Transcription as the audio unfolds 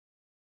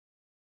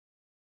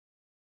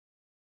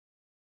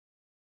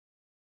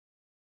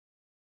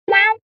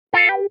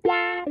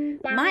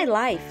My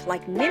life,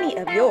 like many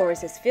of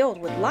yours, is filled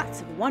with lots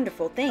of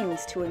wonderful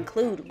things to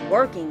include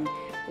working,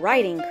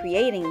 writing,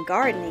 creating,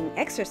 gardening,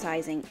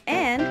 exercising,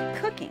 and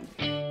cooking.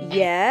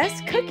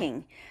 Yes,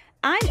 cooking.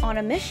 I'm on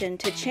a mission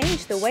to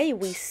change the way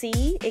we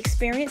see,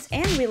 experience,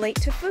 and relate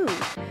to food.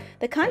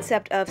 The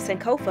concept of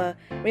Sankofa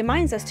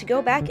reminds us to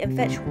go back and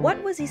fetch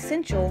what was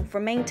essential for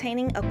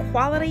maintaining a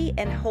quality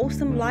and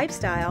wholesome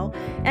lifestyle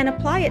and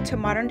apply it to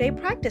modern day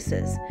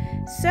practices.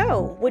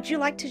 So, would you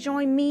like to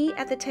join me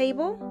at the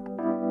table?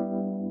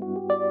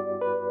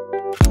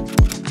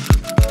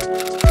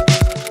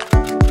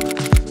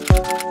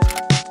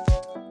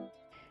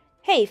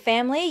 Hey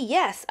family,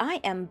 yes, I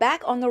am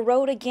back on the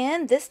road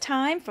again, this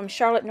time from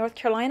Charlotte, North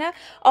Carolina,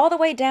 all the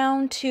way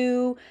down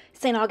to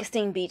St.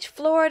 Augustine Beach,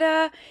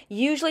 Florida.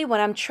 Usually when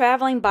I'm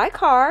traveling by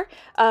car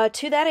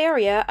to that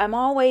area, I'm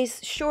always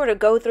sure to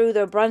go through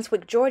the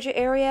Brunswick, Georgia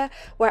area,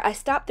 where I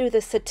stop through the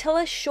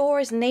Satilla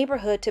Shores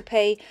neighborhood to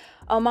pay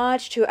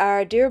homage to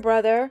our dear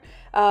brother,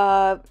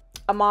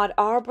 Ahmaud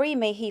Arbery.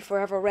 May he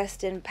forever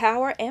rest in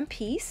power and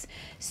peace.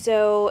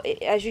 So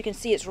as you can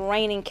see, it's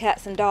raining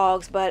cats and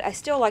dogs, but I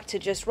still like to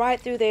just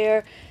ride through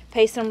there,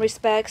 pay some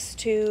respects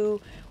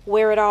to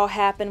where it all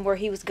happened, where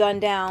he was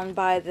gunned down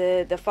by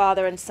the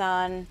father and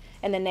son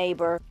and the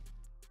neighbor.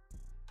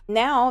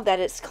 Now that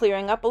it's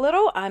clearing up a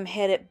little, I'm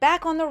headed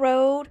back on the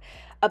road,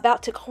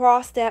 about to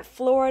cross that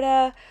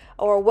Florida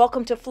or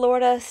welcome to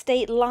Florida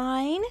state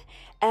line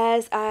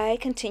as I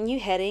continue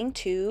heading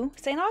to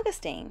St.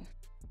 Augustine.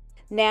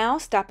 Now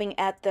stopping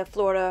at the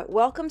Florida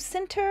Welcome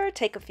Center,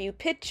 take a few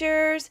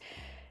pictures,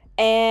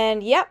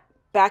 and yep,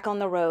 back on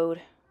the road.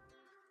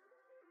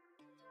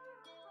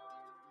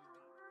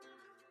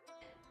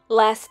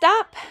 Last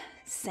stop,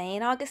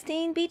 St.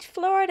 Augustine Beach,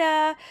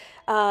 Florida.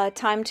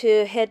 Time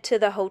to head to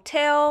the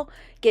hotel,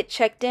 get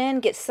checked in,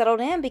 get settled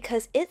in,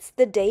 because it's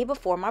the day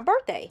before my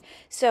birthday.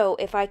 So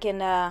if I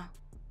can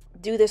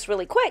do this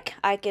really quick,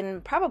 I can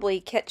probably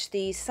catch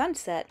the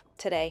sunset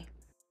today.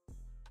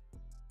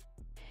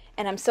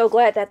 And I'm so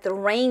glad that the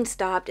rain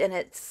stopped, and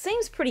it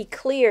seems pretty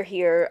clear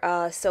here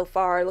so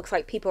far. It looks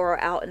like people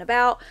are out and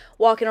about,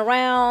 walking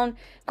around,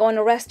 going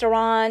to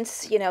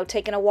restaurants, you know,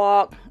 taking a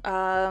walk.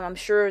 I'm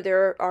sure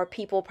there are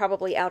people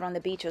probably out on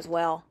the beach as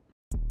well.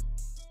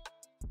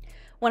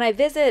 When I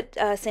visit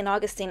St.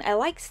 Augustine, I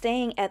like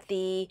staying at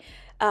the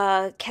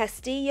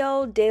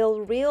Castillo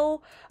del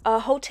Rio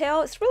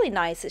hotel. It's really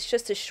nice. It's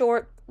just a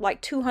short, like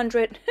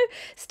 200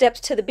 steps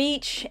to the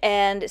beach,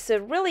 and it's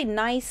a really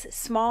nice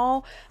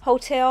small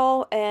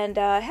hotel, and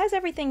has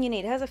everything you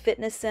need. It has a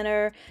fitness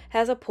center,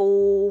 has a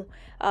pool,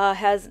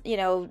 has, you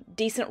know,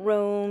 decent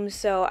rooms.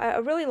 So I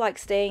really like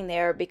staying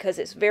there because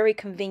it's very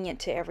convenient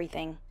to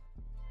everything.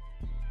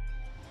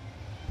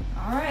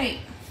 All right,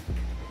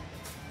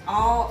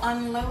 all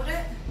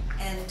unloaded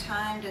and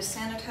time to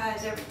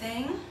sanitize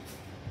everything.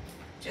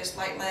 Just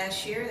like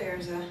last year,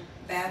 there's a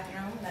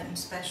bathroom, nothing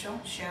special,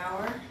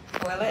 shower,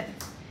 toilet.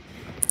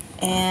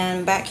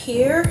 And back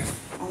here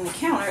on the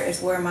counter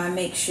is where my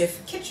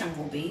makeshift kitchen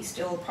will be,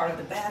 still part of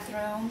the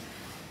bathroom.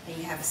 And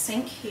you have a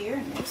sink here,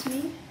 and there's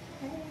me.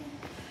 Hey.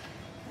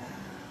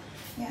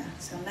 Yeah,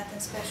 so nothing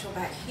special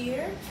back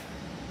here.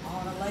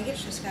 All the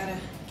luggage just gotta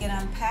get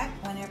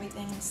unpacked when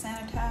everything's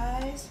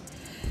sanitized.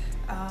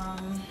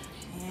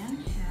 And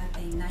have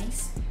a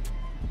nice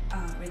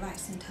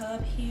relaxing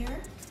tub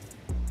here.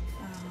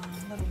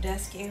 Little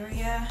desk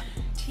area,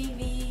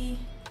 TV,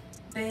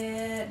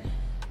 bed,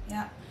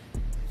 yep.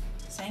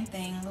 Same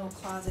thing, little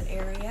closet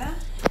area,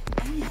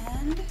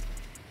 and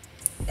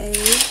a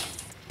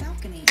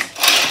balcony.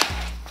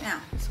 Now,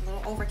 it's a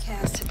little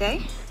overcast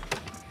today,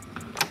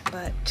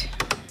 but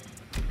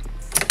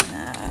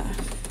I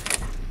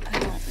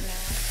don't know.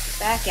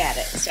 Back at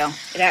it. So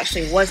it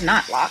actually was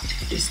not locked,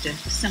 just a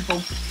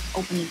simple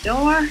open the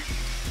door.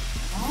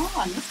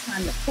 Oh, and this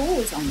time the pool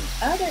is on the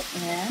other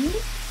end.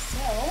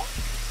 So,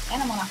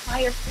 and I'm on a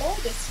higher floor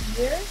this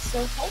year, so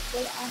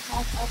hopefully I'll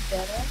have a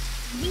better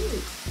view.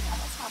 Now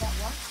that's how that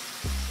works.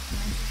 And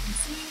as you can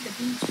see, the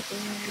beach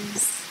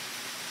is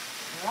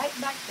right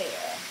back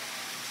there.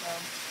 So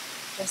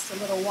just a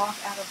little walk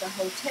out of the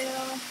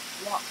hotel,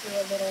 walk through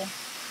a little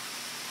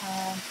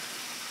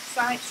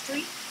side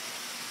street,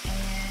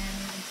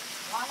 and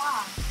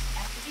voila,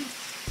 at the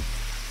beach.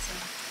 So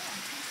yeah,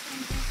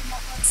 my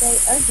birthday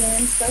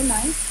again, so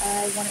nice.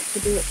 I wanted to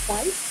do it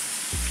twice.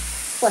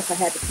 Plus, I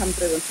had to come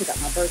through and pick up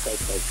my birthday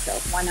cake, so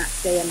why not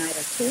stay a night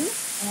or two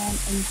and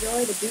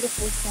enjoy the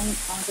beautiful St.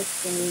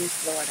 Augustine,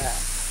 Florida.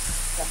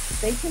 So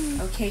stay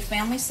tuned. Okay,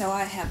 family, so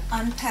I have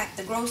unpacked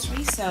the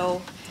groceries.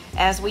 So,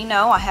 as we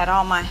know, I had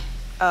all my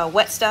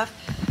wet stuff,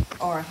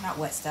 or not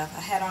wet stuff,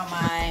 I had all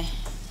my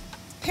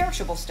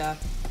perishable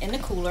stuff in the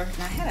cooler,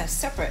 and I had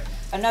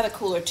another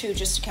cooler too,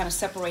 just to kind of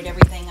separate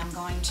everything I'm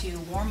going to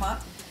warm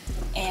up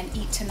and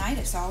eat tonight.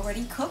 It's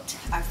already cooked.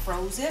 I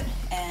froze it,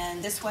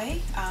 and this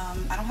way I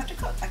don't have to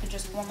cook. I can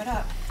just warm it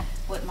up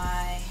with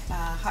my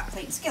hot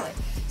plate and skillet.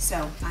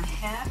 So I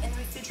have in the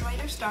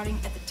refrigerator, starting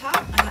at the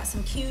top, I got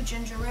some Q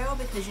ginger ale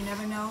because you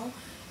never know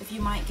if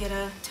you might get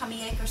a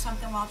tummy ache or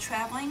something while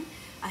traveling.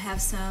 I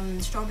have some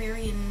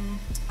strawberry and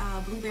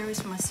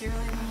blueberries for my cereal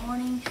in the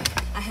morning.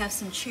 I have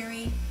some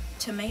cherry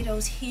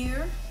tomatoes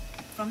here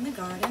from the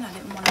garden. I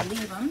didn't want to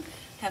leave them.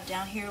 Have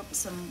down here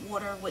some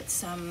water with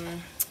some,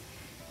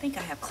 I think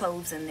I have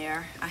cloves in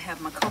there. I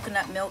have my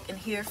coconut milk in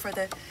here for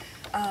the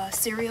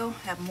cereal.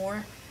 I have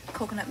more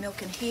coconut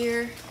milk in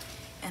here.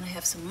 And I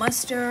have some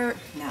mustard.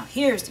 Now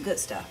here's the good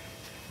stuff.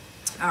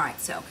 All right,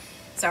 so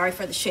sorry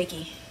for the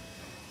shaky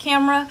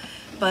camera,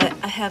 but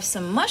I have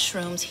some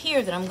mushrooms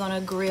here that I'm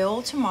gonna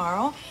grill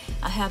tomorrow.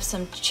 I have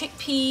some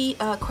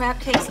chickpea crab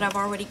cakes that I've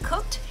already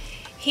cooked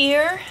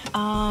here.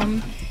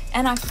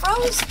 And I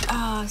froze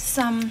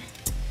some,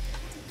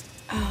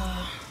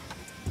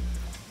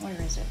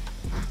 where is it?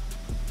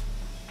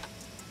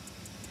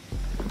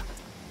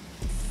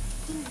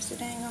 Where's the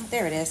dang on?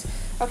 There it is.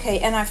 Okay,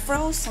 and I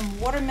froze some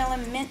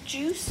watermelon mint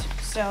juice.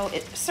 So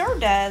it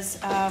served as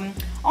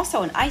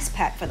also an ice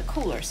pack for the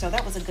cooler. So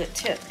that was a good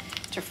tip,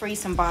 to freeze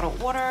some bottled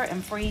water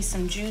and freeze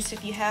some juice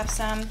if you have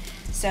some.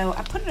 So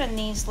I put it in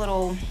these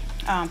little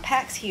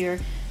packs here,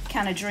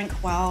 kind of drink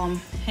while I'm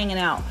hanging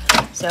out.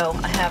 So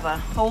I have a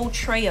whole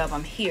tray of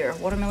them here,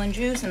 watermelon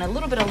juice and a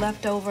little bit of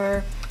leftover,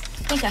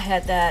 I think I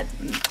had that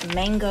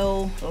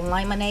mango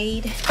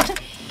lemonade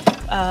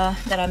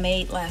that I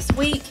made last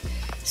week.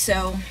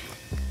 So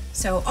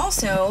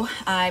also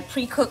I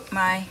pre-cooked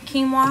my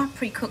quinoa,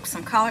 pre-cooked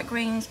some collard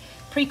greens,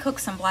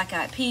 pre-cooked some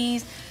black-eyed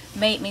peas,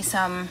 made me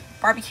some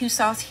barbecue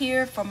sauce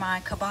here for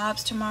my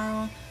kebabs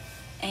tomorrow.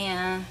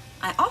 And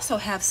I also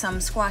have some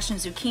squash and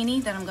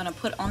zucchini that I'm gonna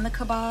put on the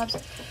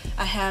kebabs.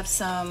 I have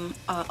some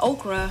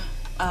okra.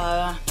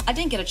 I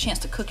didn't get a chance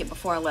to cook it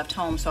before I left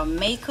home, so I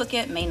may cook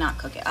it, may not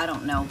cook it, I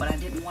don't know, but I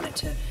didn't want it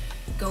to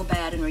go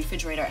bad in the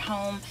refrigerator at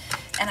home.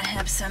 And I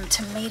have some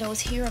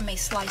tomatoes here I may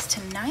slice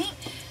tonight.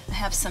 I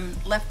have some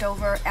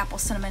leftover apple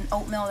cinnamon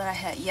oatmeal that I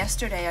had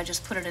yesterday. I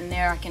just put it in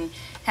there. I can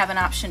have an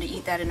option to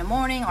eat that in the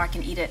morning, or I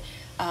can eat it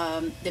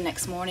the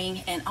next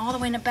morning. And all the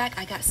way in the back,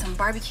 I got some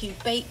barbecue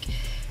baked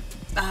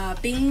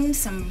beans,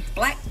 some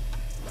black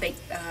baked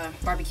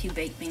barbecue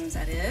baked beans,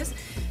 that is.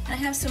 And I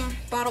have some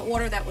bottled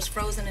water that was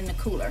frozen in the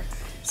cooler.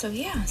 So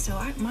yeah, so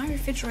my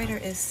refrigerator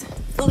is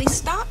fully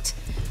stocked.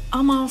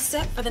 I'm all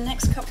set for the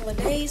next couple of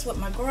days with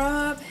my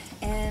grub.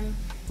 And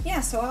yeah,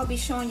 so I'll be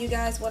showing you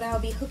guys what I'll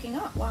be hooking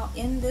up while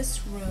in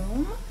this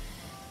room.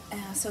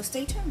 So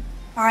stay tuned.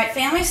 All right,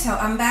 family, so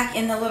I'm back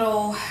in the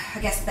little, I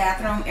guess,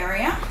 bathroom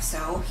area.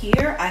 So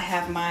here I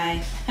have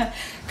my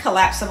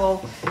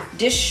collapsible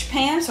dish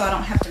pan, so I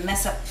don't have to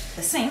mess up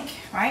the sink,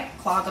 right?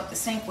 Clog up the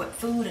sink with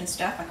food and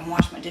stuff. I can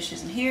wash my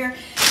dishes in here.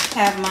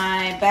 Have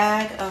my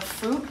bag of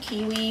fruit,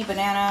 kiwi,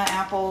 banana,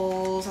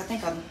 apples, I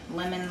think a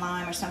lemon,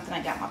 lime or something.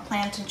 I got my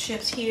plantain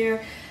chips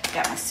here.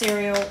 Got my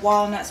cereal,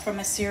 walnuts for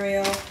my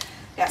cereal.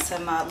 Got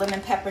some lemon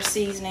pepper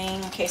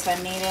seasoning in case I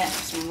need it.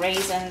 Some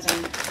raisins,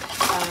 and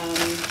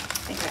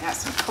I think I got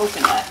some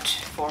coconut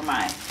for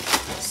my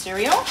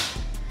cereal.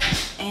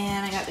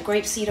 And I got the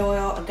grapeseed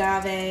oil,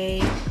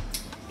 agave.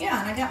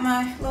 Yeah, and I got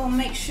my little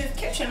makeshift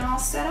kitchen all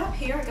set up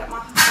here. I got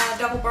my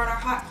double burner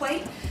hot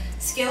plate,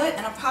 skillet,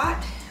 and a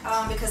pot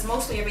because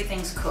mostly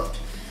everything's cooked.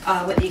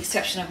 With the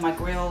exception of my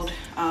grilled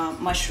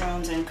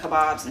mushrooms and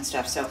kebabs and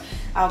stuff. So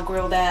I'll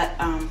grill that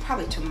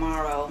probably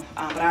tomorrow,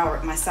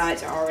 but my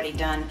sides are already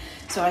done.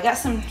 So I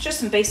got just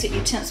some basic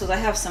utensils. I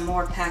have some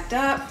more packed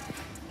up.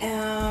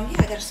 Yeah,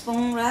 I got a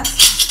spoon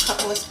rest, a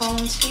couple of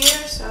spoons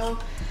here. So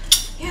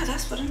yeah,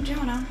 that's what I'm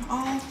doing. I'm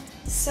all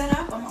set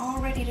up. I'm all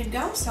ready to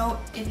go. So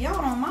if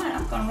y'all don't mind,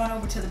 I'm gonna run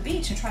over to the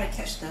beach and try to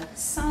catch the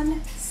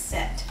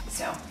sunset.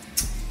 So.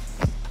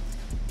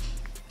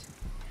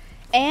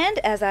 And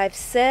as I've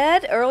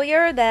said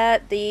earlier,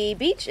 that the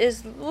beach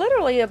is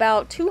literally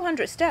about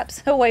 200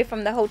 steps away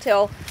from the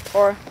hotel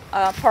or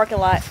parking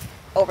lot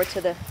over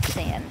to the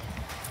sand.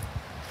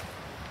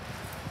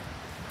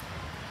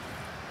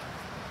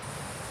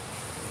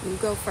 You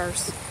go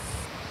first.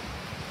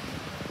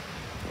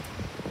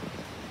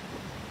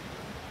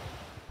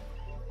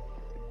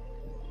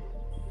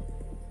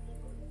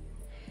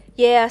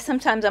 Yeah,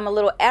 sometimes I'm a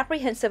little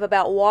apprehensive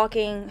about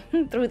walking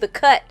through the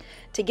cut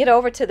to get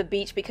over to the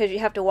beach because you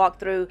have to walk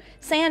through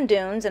sand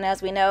dunes, and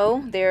as we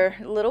know, there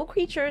are little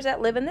creatures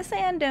that live in the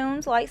sand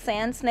dunes like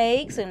sand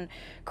snakes and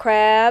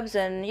crabs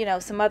and, you know,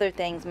 some other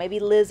things, maybe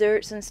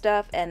lizards and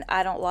stuff, and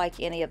I don't like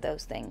any of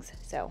those things.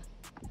 So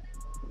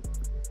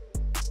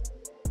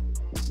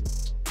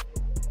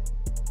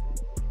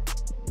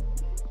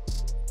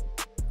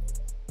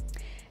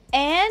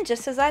and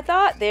just as I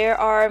thought, there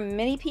are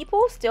many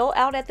people still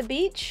out at the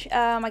beach.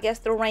 I guess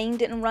the rain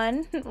didn't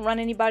run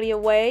anybody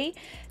away.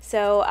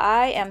 So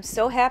I am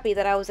so happy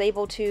that I was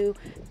able to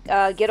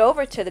get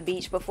over to the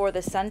beach before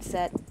the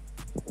sunset.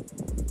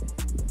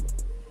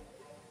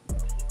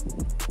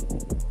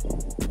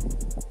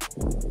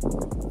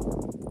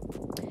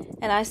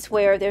 And I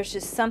swear there's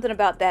just something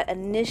about that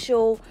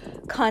initial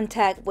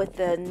contact with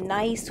the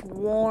nice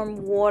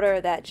warm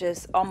water that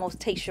just almost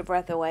takes your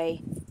breath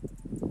away.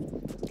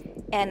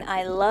 And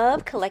I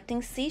love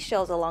collecting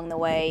seashells along the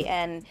way.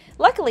 And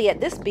luckily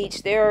at this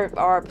beach, there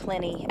are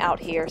plenty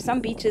out here. Some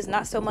beaches,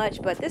 not so much,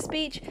 but this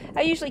beach,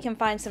 I usually can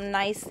find some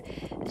nice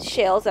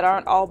shells that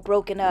aren't all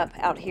broken up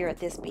out here at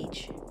this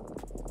beach.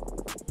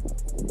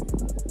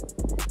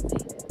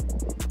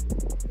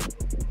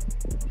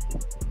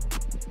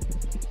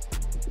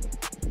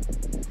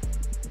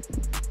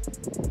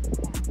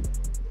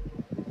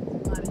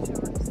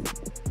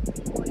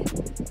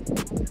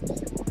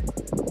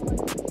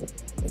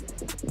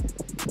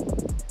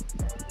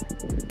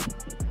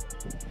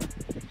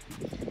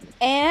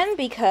 And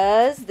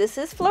because this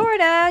is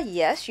Florida,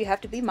 yes, you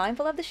have to be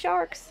mindful of the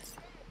sharks.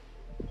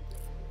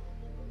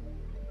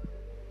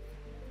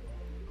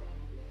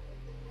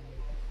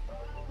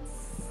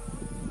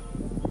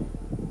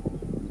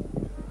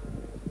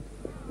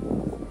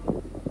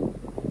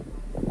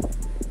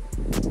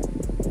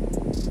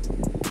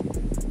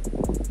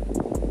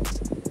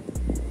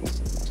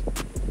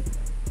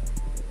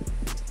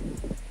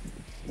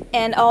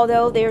 And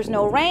although there's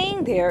no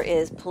rain, there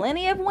is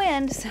plenty of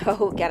wind,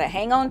 so gotta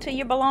hang on to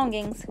your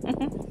belongings.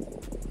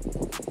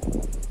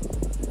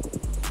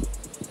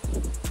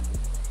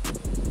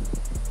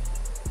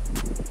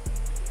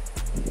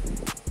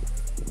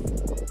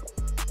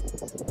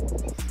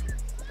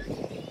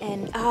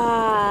 And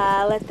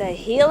let the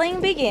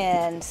healing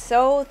begin.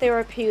 So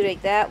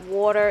therapeutic. That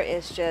water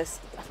is just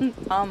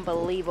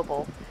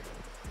unbelievable.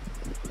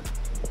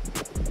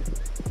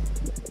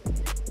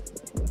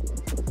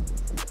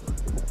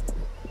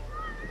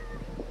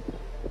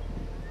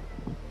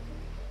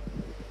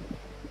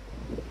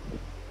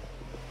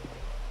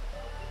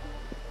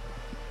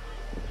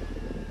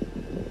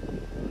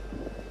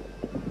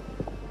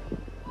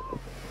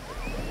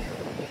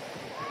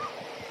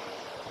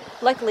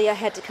 Luckily, I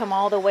had to come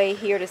all the way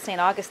here to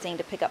St. Augustine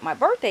to pick up my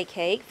birthday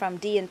cake from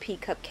D&P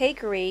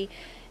Cupcakery.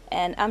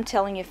 And I'm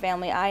telling you,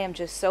 family, I am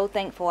just so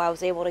thankful I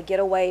was able to get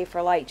away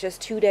for like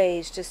just 2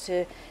 days just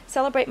to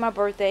celebrate my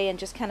birthday and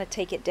just kind of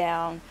take it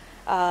down.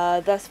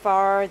 Thus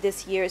far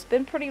this year, it's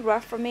been pretty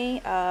rough for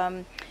me,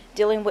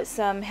 dealing with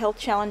some health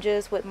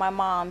challenges with my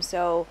mom.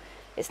 So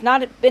it's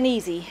not been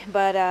easy,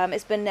 but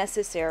it's been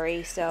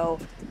necessary. So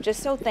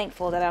just so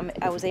thankful that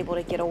I was able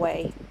to get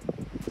away.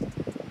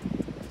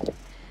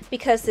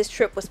 Because this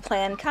trip was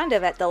planned kind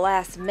of at the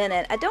last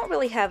minute, I don't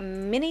really have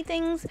many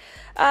things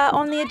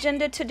on the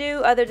agenda to do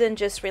other than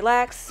just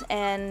relax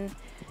and,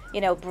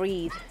 you know,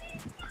 breathe.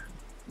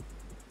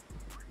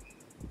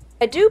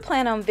 I do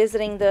plan on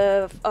visiting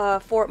the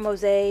Fort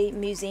Mose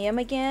Museum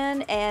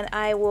again, and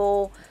I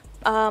will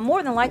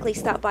more than likely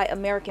stop by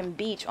American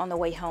Beach on the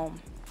way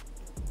home.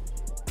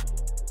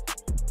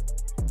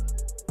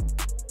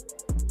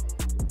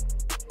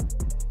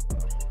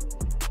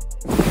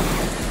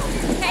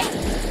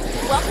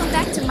 Welcome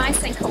back to my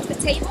Sankofa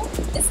table.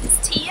 This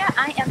is Tia.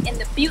 I am in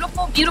the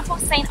beautiful, beautiful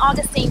St.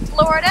 Augustine,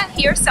 Florida,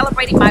 here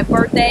celebrating my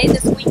birthday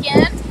this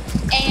weekend.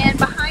 And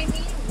behind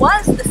me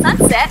was the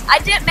sunset. I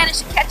did manage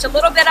to catch a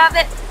little bit of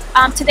it.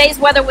 Today's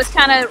weather was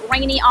kind of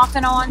rainy off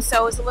and on,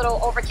 so it's a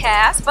little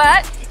overcast.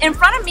 But in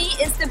front of me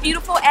is the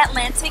beautiful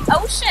Atlantic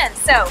Ocean.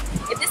 So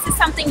if this is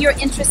something you're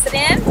interested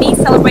in, me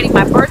celebrating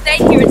my birthday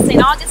here in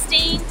St.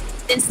 Augustine,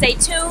 then stay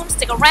tuned,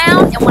 stick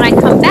around, and when I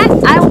come back,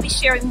 I will be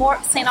sharing more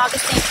of St.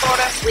 Augustine,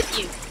 Florida with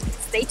you.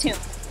 Stay tuned.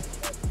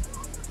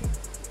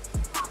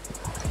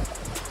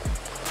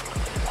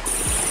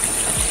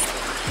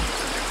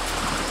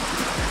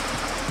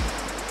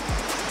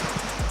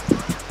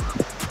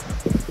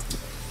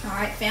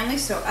 Alright family,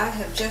 so I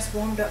have just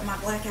warmed up my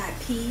black-eyed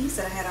peas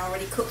that I had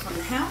already cooked from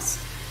the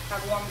house.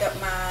 I've warmed up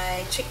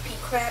my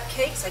chickpea crab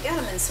cakes. I got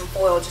them in some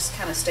foil just to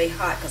kind of stay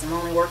hot because I'm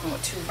only working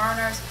with 2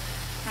 burners.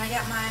 And I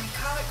got my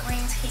collard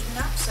greens heating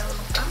up, so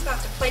I'm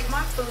about to plate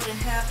my food and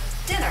have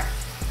dinner.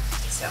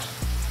 So,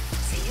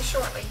 see you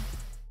shortly.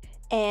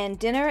 And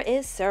dinner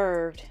is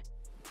served.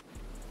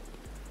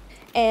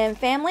 And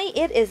family,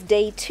 it is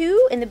day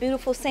 2 in the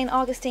beautiful St.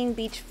 Augustine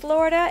Beach,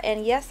 Florida.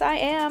 And yes, I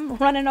am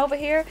running over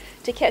here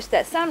to catch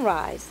that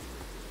sunrise.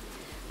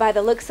 By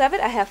the looks of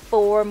it, I have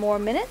 4 more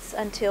minutes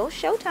until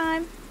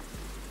showtime.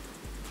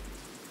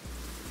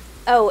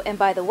 Oh, and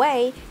by the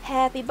way,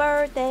 happy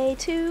birthday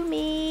to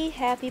me,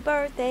 happy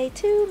birthday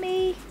to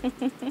me.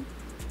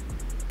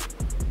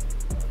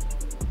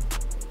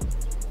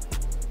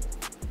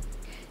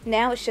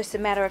 Now it's just a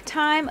matter of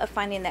time of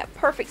finding that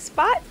perfect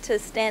spot to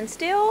stand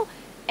still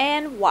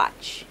and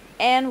watch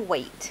and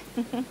wait.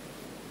 And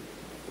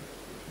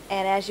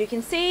as you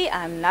can see,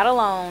 I'm not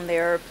alone.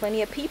 There are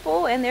plenty of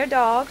people and their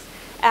dogs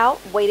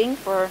out waiting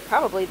for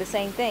probably the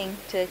same thing,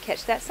 to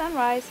catch that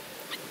sunrise.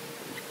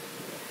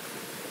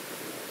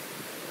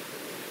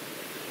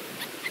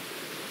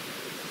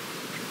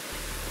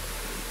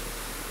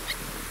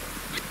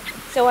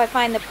 So I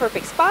find the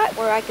perfect spot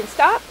where I can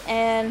stop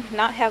and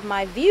not have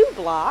my view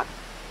blocked,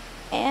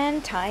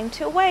 and time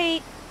to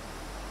wait.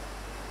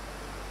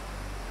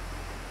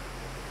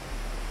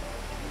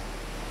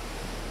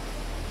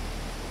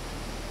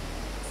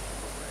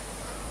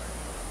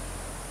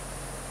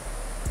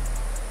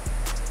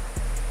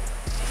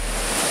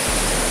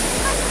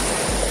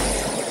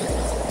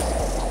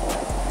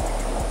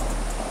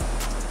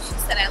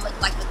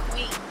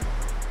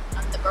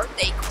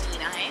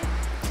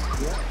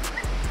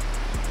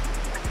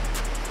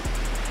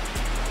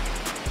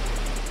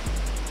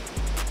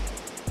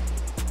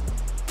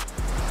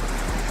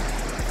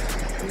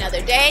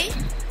 day,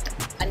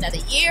 another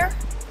year,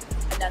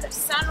 another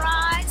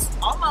sunrise,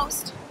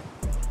 almost.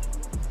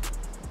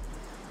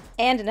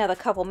 And another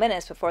couple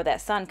minutes before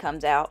that sun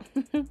comes out.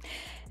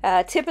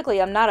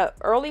 Typically, I'm not an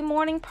early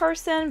morning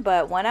person,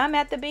 but when I'm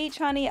at the beach,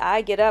 honey,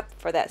 I get up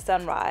for that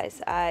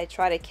sunrise. I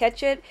try to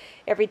catch it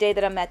every day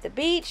that I'm at the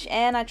beach,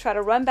 and I try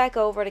to run back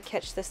over to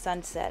catch the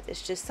sunset.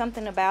 It's just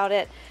something about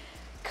it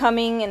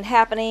coming and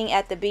happening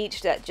at the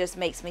beach that just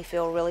makes me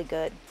feel really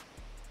good.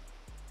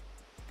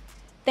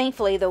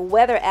 Thankfully, the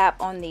weather app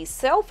on these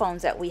cell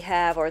phones that we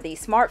have, or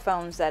these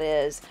smartphones that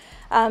is,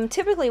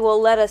 typically will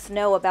let us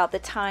know about the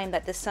time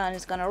that the sun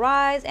is going to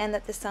rise and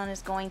that the sun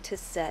is going to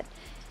set.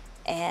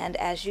 And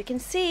as you can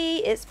see,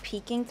 it's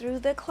peeking through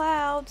the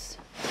clouds.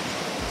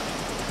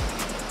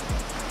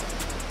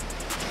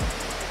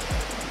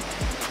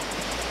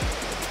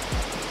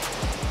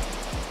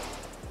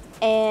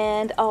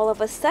 And all of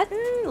a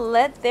sudden,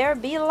 let there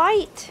be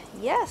light.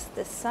 Yes,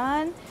 the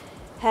sun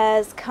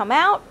has come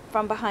out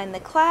from behind the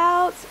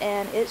clouds,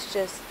 and it's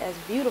just as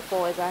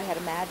beautiful as I had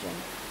imagined.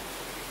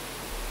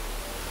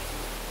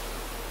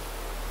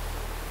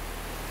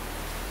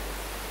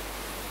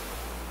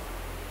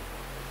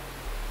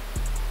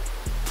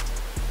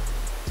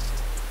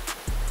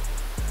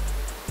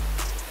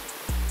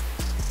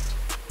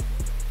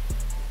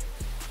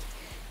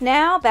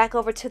 Now back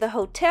over to the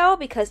hotel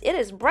because it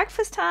is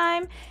breakfast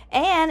time,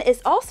 and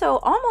it's also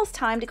almost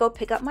time to go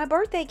pick up my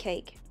birthday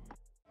cake.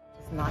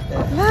 It's not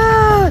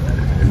that.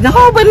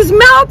 No, but it's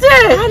melted.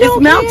 It's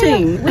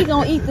melting. We're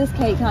going to eat this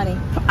cake, honey.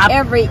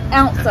 Every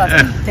ounce of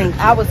it. Thank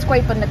you. I was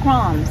scraping the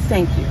crumbs.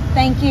 Thank you.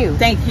 Thank you.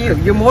 Thank you.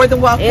 You're more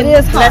than welcome. It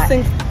is hot.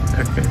 Blessings.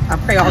 I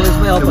pray all is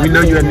well. We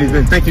know you're at the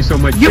event. Thank you so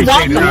much. You're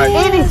Appreciate welcome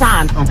it.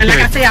 anytime. Okay. And like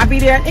I say, I'll be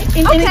there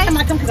anytime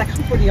I come because I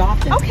come pretty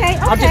often. Okay,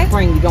 I'll just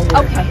bring you. Don't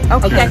worry.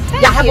 Okay.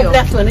 Y'all have a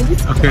blessed one. And you're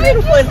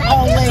beautiful as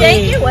always.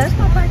 Thank you. Well, it's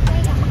my birthday.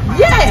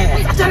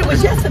 Yes. I thought it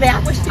was yesterday. I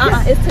wish you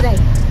It's today.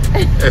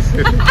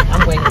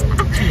 I'm waiting.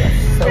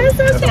 It's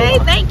okay.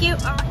 Thank you.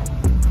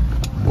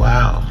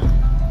 Wow.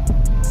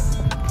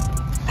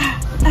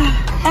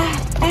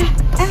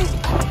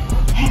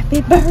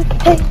 Happy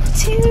birthday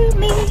to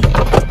me.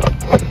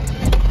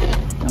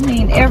 I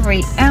mean,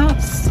 every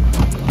ounce,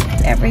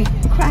 every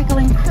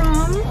crackling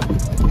crumb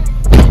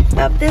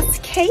of this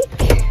cake.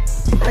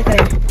 Look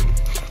at it.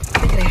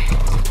 Look at it.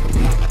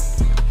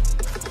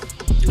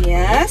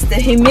 Yes, the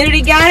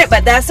humidity got it,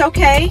 but that's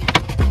okay.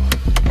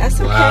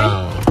 That's okay.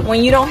 Wow.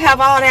 When you don't have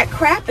all that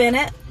crap in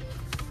it,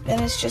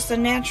 then it's just a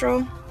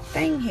natural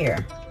thing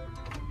here.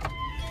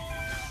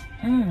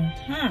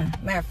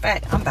 Matter of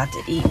fact, I'm about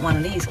to eat one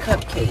of these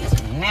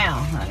cupcakes now,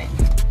 honey.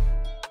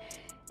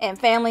 And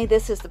family,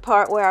 this is the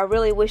part where I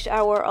really wish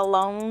I were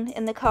alone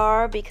in the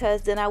car,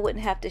 because then I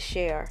wouldn't have to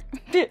share.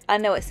 I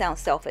know it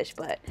sounds selfish,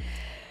 but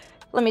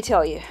let me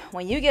tell you,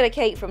 when you get a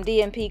cake from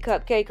DMP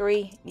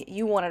Cupcakery,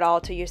 you want it all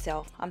to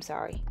yourself. I'm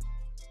sorry.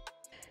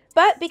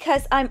 But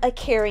because I'm a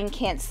caring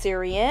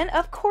Cancerian,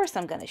 of course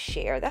I'm going to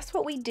share. That's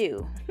what we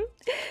do.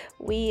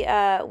 We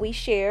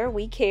share,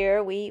 we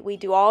care, we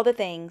do all the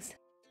things.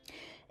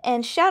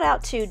 And shout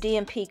out to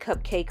DMP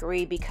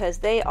Cupcakery because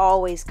they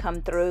always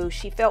come through.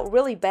 She felt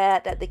really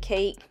bad that the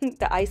cake,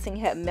 the icing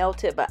had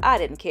melted, but I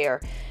didn't care.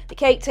 The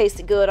cake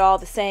tasted good all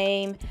the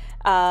same.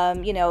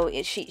 You know,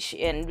 she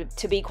and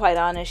to be quite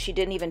honest, she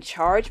didn't even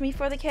charge me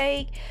for the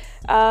cake.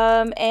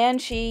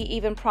 And she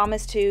even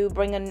promised to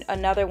bring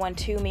another one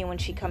to me when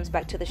she comes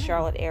back to the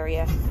Charlotte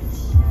area.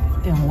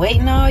 Been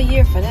waiting all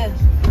year for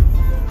this.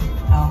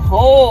 A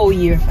whole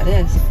year for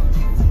this.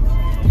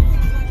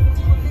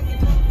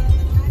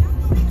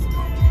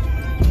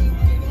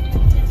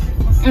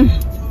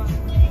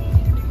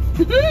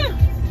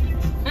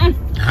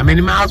 How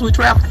many miles we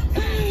traveled?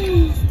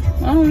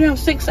 I don't know,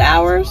 6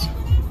 hours.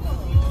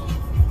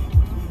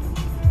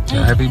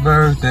 Happy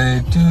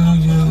birthday to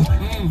you.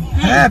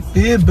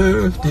 Happy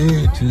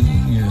birthday to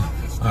you.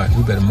 All right,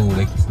 we better move.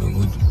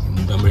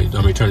 I'm ready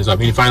to turn this off.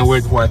 Any final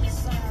words before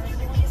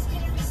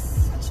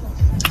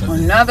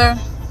Another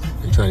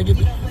I'm trying to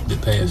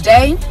get past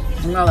day,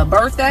 another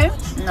birthday,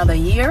 another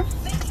year,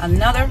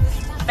 another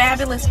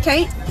fabulous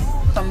cake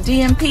from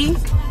DMP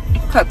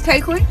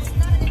Cupcakery.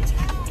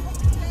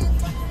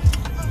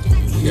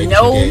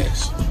 No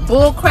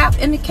bull crap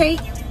in the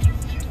cake.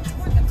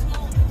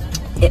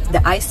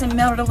 The icing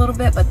melted a little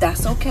bit, but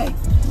that's okay.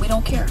 We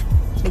don't care.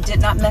 It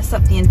did not mess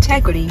up the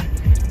integrity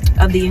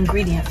of the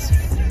ingredients.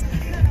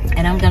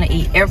 And I'm gonna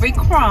eat every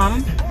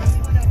crumb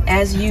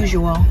as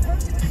usual.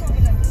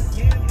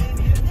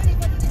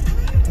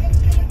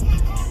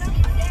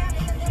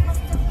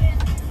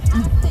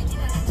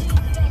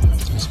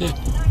 That's it.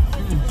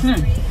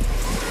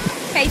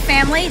 Hey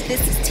family,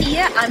 this is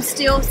Tia. I'm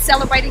still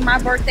celebrating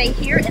my birthday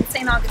here in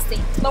St.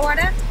 Augustine,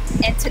 Florida.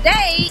 And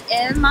today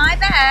in my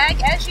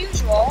bag, as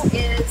usual,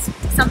 is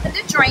something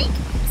to drink.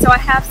 So I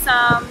have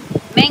some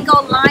mango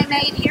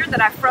limeade here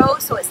that I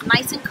froze so it's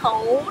nice and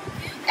cold.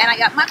 And I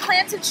got my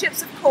plantain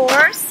chips, of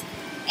course,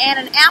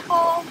 and an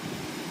apple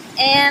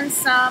and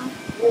some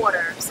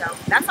water. So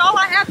that's all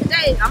I have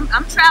today.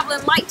 I'm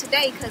traveling light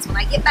today because when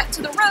I get back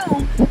to the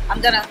room, I'm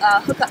gonna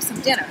hook up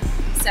some dinner.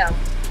 So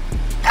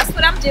that's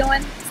what I'm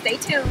doing. Stay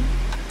tuned.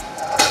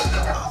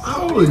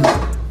 How old are you?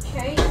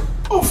 Okay.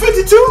 Oh,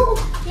 52?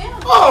 Yeah.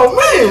 Oh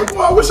man,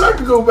 well, I wish I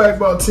could go back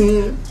about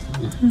 10.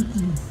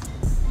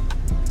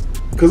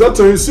 Cause I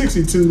turn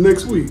 62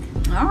 next week.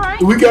 All right.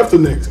 The week after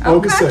next, Okay.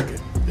 August 2nd.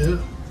 Yeah.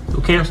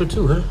 So cancer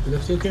too, huh? Is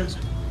that still cancer?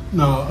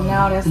 No,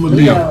 that's I'm a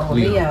Leo.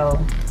 Leo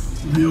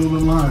the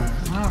line.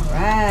 All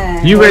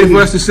right. You ready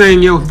for us to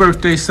sing your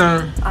birthday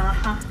song?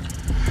 Uh-huh.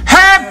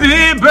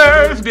 Happy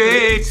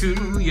birthday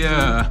to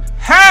ya.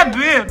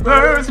 Happy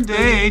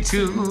birthday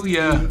to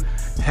ya.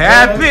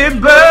 Happy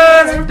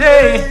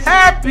birthday.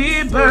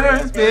 Happy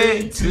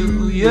birthday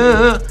to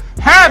ya.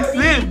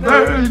 Happy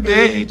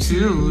birthday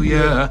to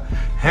ya.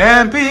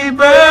 Happy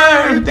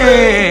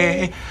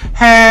birthday.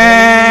 Happy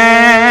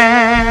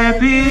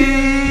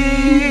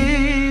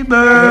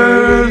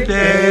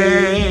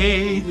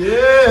birthday.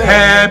 Yeah.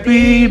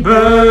 Happy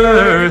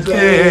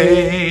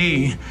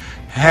birthday.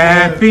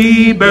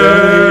 Happy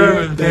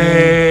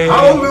birthday.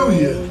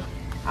 Hallelujah.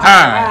 All right.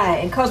 Right,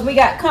 and because we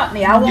got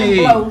company, I won't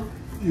Yeah. blow.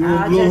 You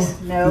won't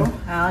blow?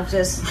 I'll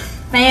just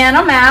fan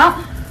them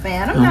out.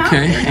 Fan them out.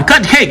 Okay. And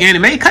cut the cake, Annie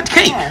Mae. Cut the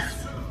cake. Yes.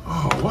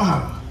 Oh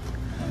wow.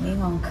 We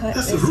gonna cut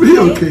That's a this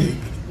real cake.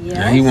 Yes.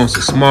 Now he wants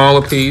a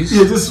smaller piece.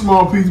 Yeah, just a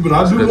small piece, but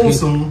I do Good want piece.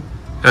 some.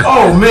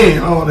 Oh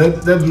man, oh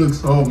that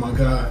looks, oh my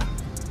God.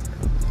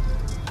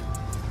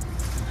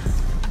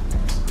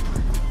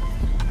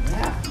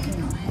 Yeah, we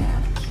don't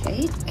have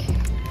cake.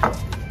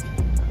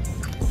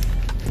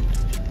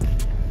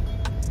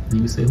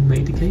 You say who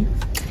made the cake?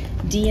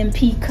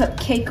 DMP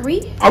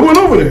Cupcakery. I went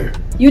over there.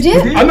 You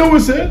did? did? I know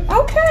what it said.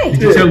 Okay.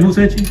 Did you tell him who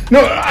sent you?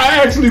 No,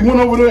 I actually went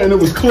over there and it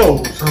was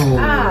closed. Oh.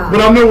 Ah.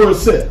 But I know where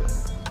it's set.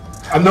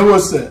 I know where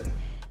it's set.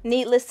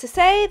 Needless to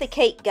say, the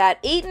cake got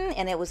eaten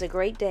and it was a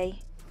great day.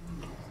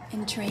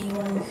 Entering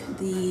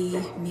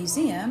the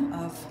Museum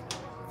of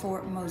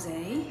Fort Mose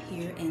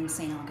here in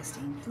St.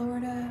 Augustine,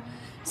 Florida.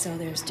 So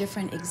there's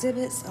different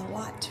exhibits, a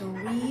lot to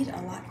read,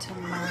 a lot to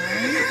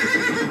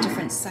learn,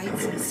 different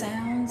sights and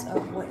sounds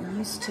of what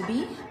used to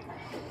be.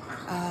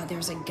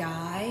 There's a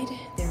guide.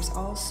 There's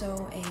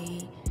also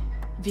a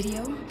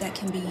video that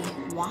can be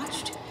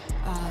watched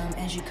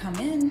as you come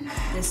in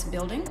this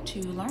building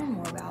to learn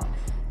more about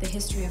the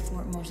history of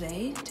Fort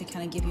Mose, to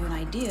kind of give you an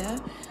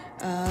idea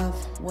of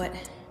what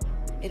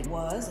it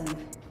was and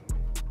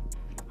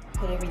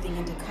put everything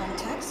into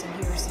context.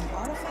 And here are some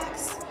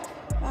artifacts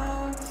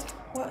of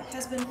what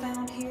has been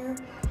found here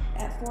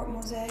at Fort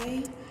Mose.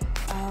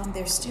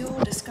 They're still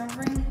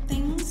discovering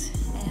things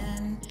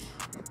and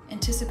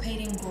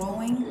anticipating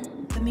growing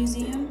the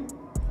museum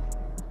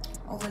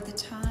over the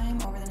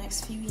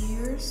next few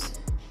years.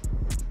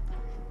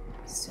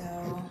 So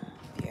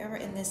if you're ever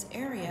in this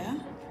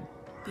area,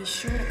 be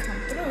sure to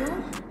come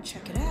through,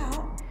 check it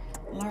out,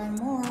 learn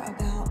more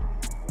about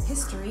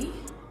history.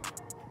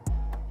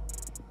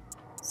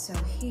 So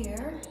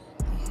here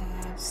we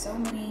have so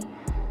many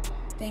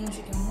things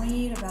you can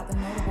read about the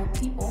notable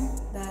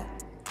people that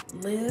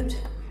lived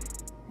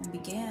and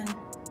began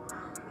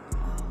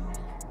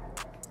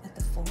at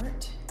the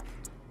fort,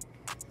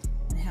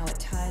 and how it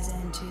ties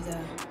into the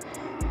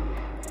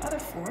other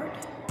fort.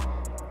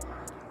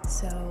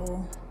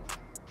 So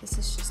this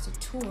is just a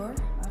tour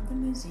of the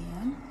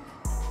museum,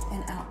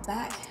 and out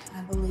back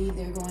I believe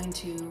they're going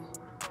to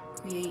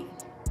create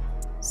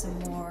some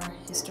more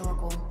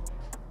historical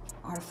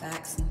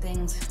artifacts and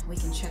things we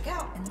can check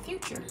out in the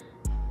future.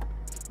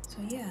 So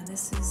yeah,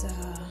 this is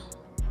a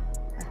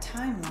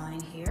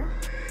timeline here,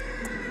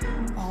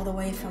 all the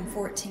way from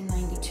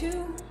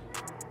 1492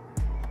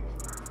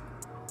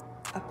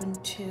 up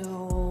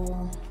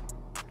until,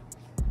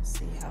 let's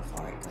see how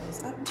far it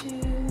goes, up to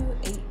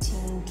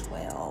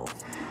 1812.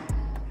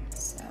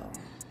 So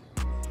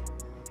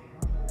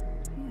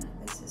yeah,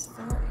 this is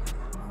Fort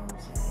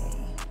Mose.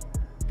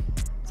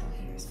 So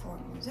here's Fort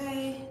Mose,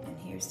 and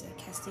here's the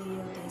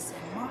Castillo de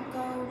San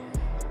Marco,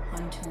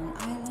 Pontoon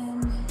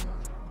Island.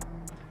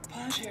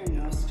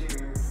 Yes.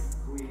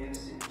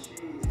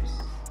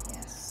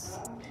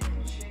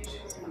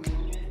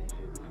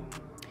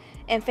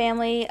 And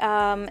family,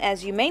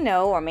 as you may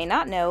know or may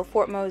not know,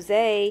 Fort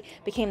Mose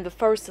became the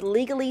first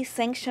legally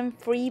sanctioned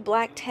free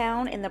black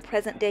town in the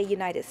present-day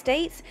United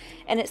States,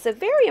 and it's a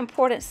very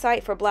important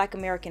site for Black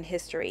American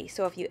history.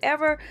 So if you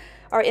ever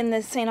are in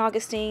the St.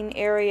 Augustine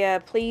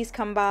area, please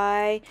come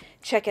by,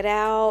 check it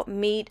out,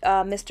 meet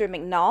Mr.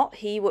 McNaught.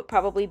 He would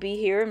probably be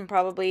here and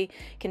probably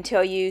can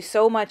tell you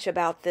so much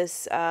about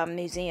this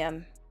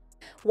museum.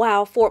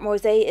 While Fort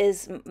Mose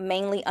is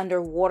mainly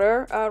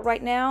underwater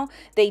right now,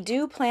 they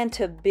do plan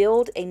to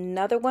build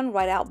another one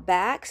right out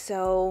back.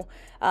 So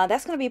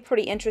that's going to be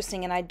pretty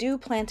interesting, and I do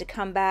plan to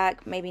come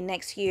back maybe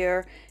next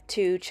year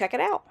to check it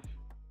out.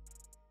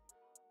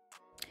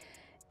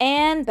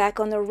 And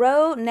back on the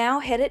road, now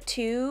headed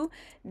to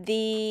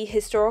the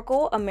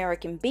historical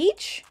American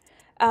Beach.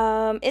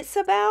 It's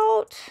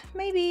about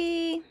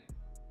maybe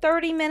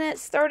 30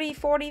 minutes, 30,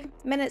 40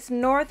 minutes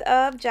north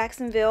of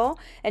Jacksonville,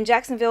 and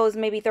Jacksonville is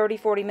maybe 30,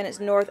 40 minutes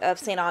north of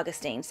St.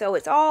 Augustine. So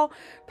it's all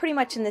pretty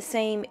much in the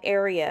same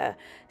area.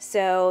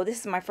 So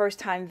this is my first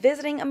time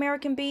visiting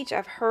American Beach.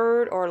 I've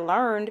heard or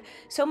learned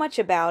so much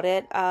about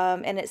it,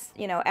 and its,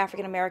 you know,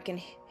 African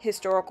American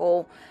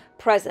historical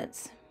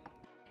presence.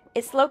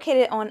 It's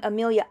located on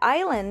Amelia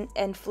Island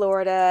in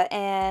Florida,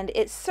 and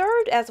it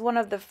served as one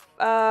of the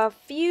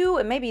few,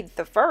 and maybe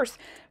the first,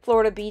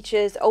 Florida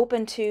beaches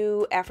open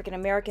to African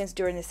Americans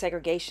during the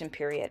segregation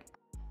period.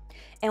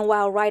 And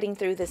while riding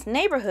through this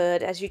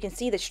neighborhood, as you can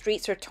see, the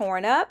streets are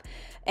torn up,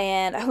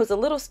 and I was a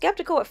little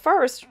skeptical at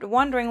first,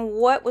 wondering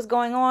what was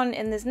going on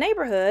in this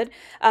neighborhood,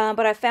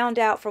 but I found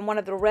out from one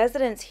of the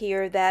residents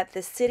here that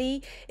the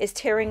city is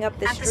tearing up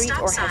the streets,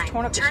 or has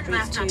torn up the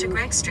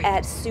streets to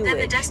add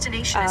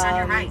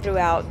sewage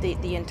throughout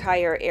the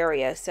entire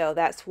area. So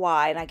that's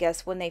why, and I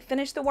guess when they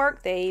finish the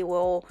work, they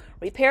will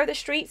repair the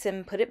streets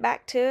and put it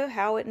back to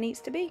how it needs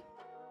to be.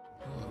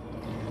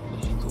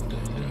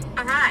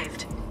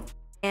 Arrived.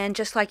 And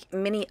just like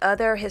many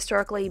other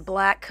historically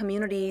black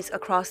communities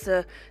across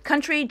the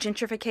country,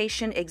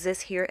 gentrification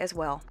exists here as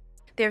well.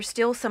 There's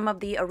still some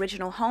of the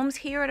original homes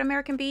here at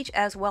American Beach,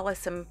 as well as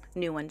some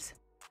new ones.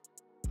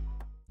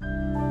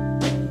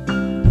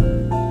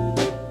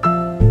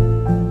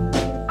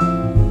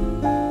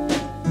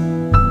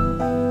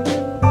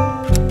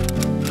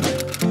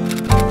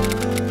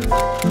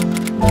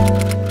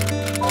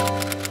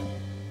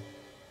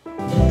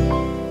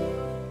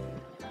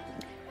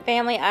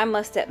 Family, I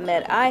must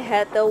admit, I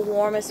had the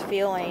warmest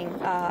feeling,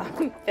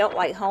 felt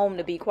like home,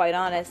 to be quite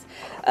honest,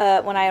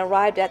 when I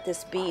arrived at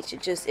this beach.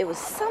 It was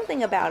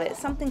something about it,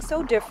 something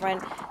so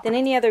different than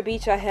any other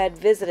beach I had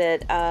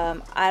visited.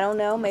 I don't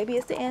know, maybe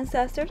it's the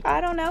ancestors, I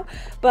don't know,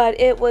 but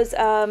it was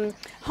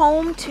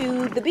home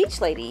to the beach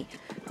lady,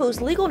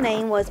 whose legal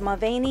name was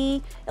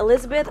Mavani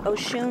Elizabeth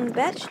Oshun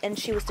Betch, and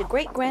she was the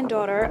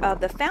great-granddaughter of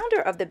the founder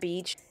of the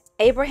beach,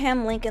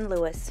 Abraham Lincoln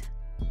Lewis.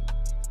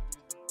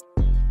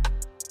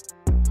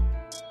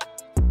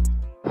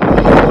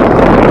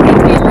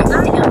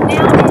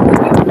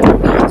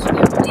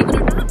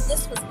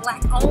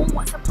 Owned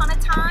once upon a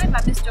time by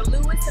Mr.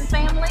 Lewis and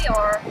family,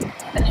 or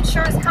an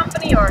insurance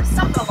company, or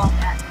something along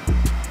that.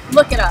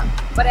 Look it up.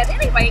 But at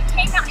any rate,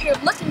 came out here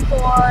looking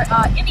for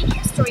any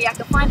history I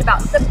could find about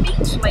the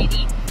beach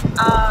lady,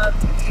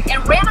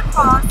 and ran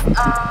across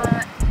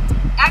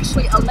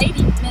actually a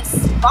lady,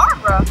 Miss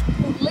Barbara,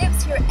 who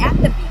lives here at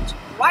the beach,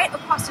 right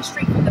across the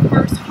street from the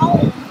first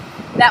home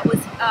that was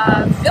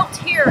built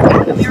here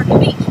at American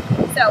Beach.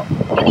 So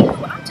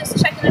anywho, I'm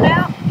just checking it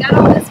out. Got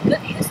all this good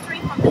history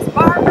from Miss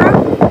Barbara.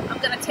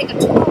 Take a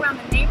tour around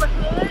the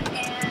neighborhood,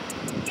 and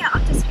yeah,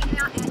 I'm just hanging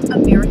out at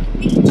American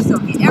Beach. So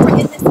if you're ever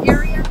in this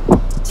area,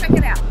 check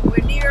it out.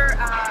 We're near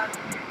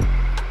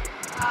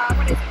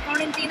what is it,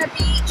 Fernandina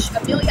Beach,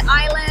 Amelia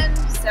Island.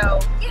 So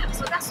yeah,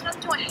 so that's what I'm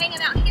doing,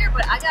 hanging out here.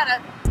 But I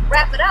gotta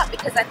wrap it up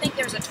because I think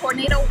there's a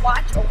tornado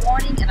watch or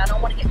warning, and I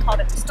don't want to get caught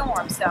in the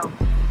storm. So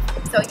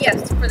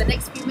yes, for the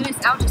next few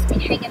minutes, I'll just be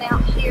hanging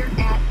out here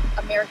at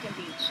American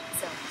Beach.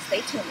 So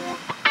stay tuned.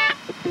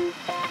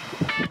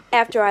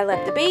 After I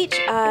left the beach,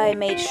 I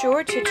made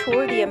sure to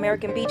tour the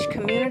American Beach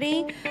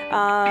community.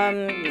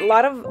 A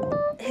lot of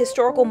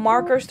historical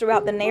markers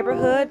throughout the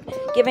neighborhood,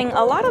 giving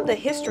a lot of the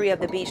history of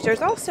the beach.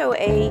 There's also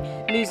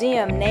a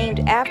museum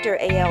named after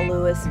A.L.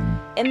 Lewis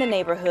in the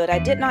neighborhood. I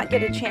did not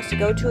get a chance to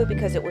go to it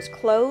because it was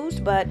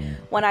closed, but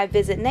when I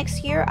visit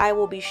next year, I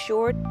will be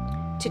sure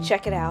to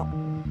check it out.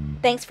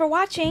 Thanks for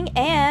watching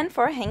and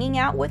for hanging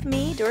out with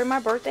me during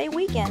my birthday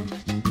weekend.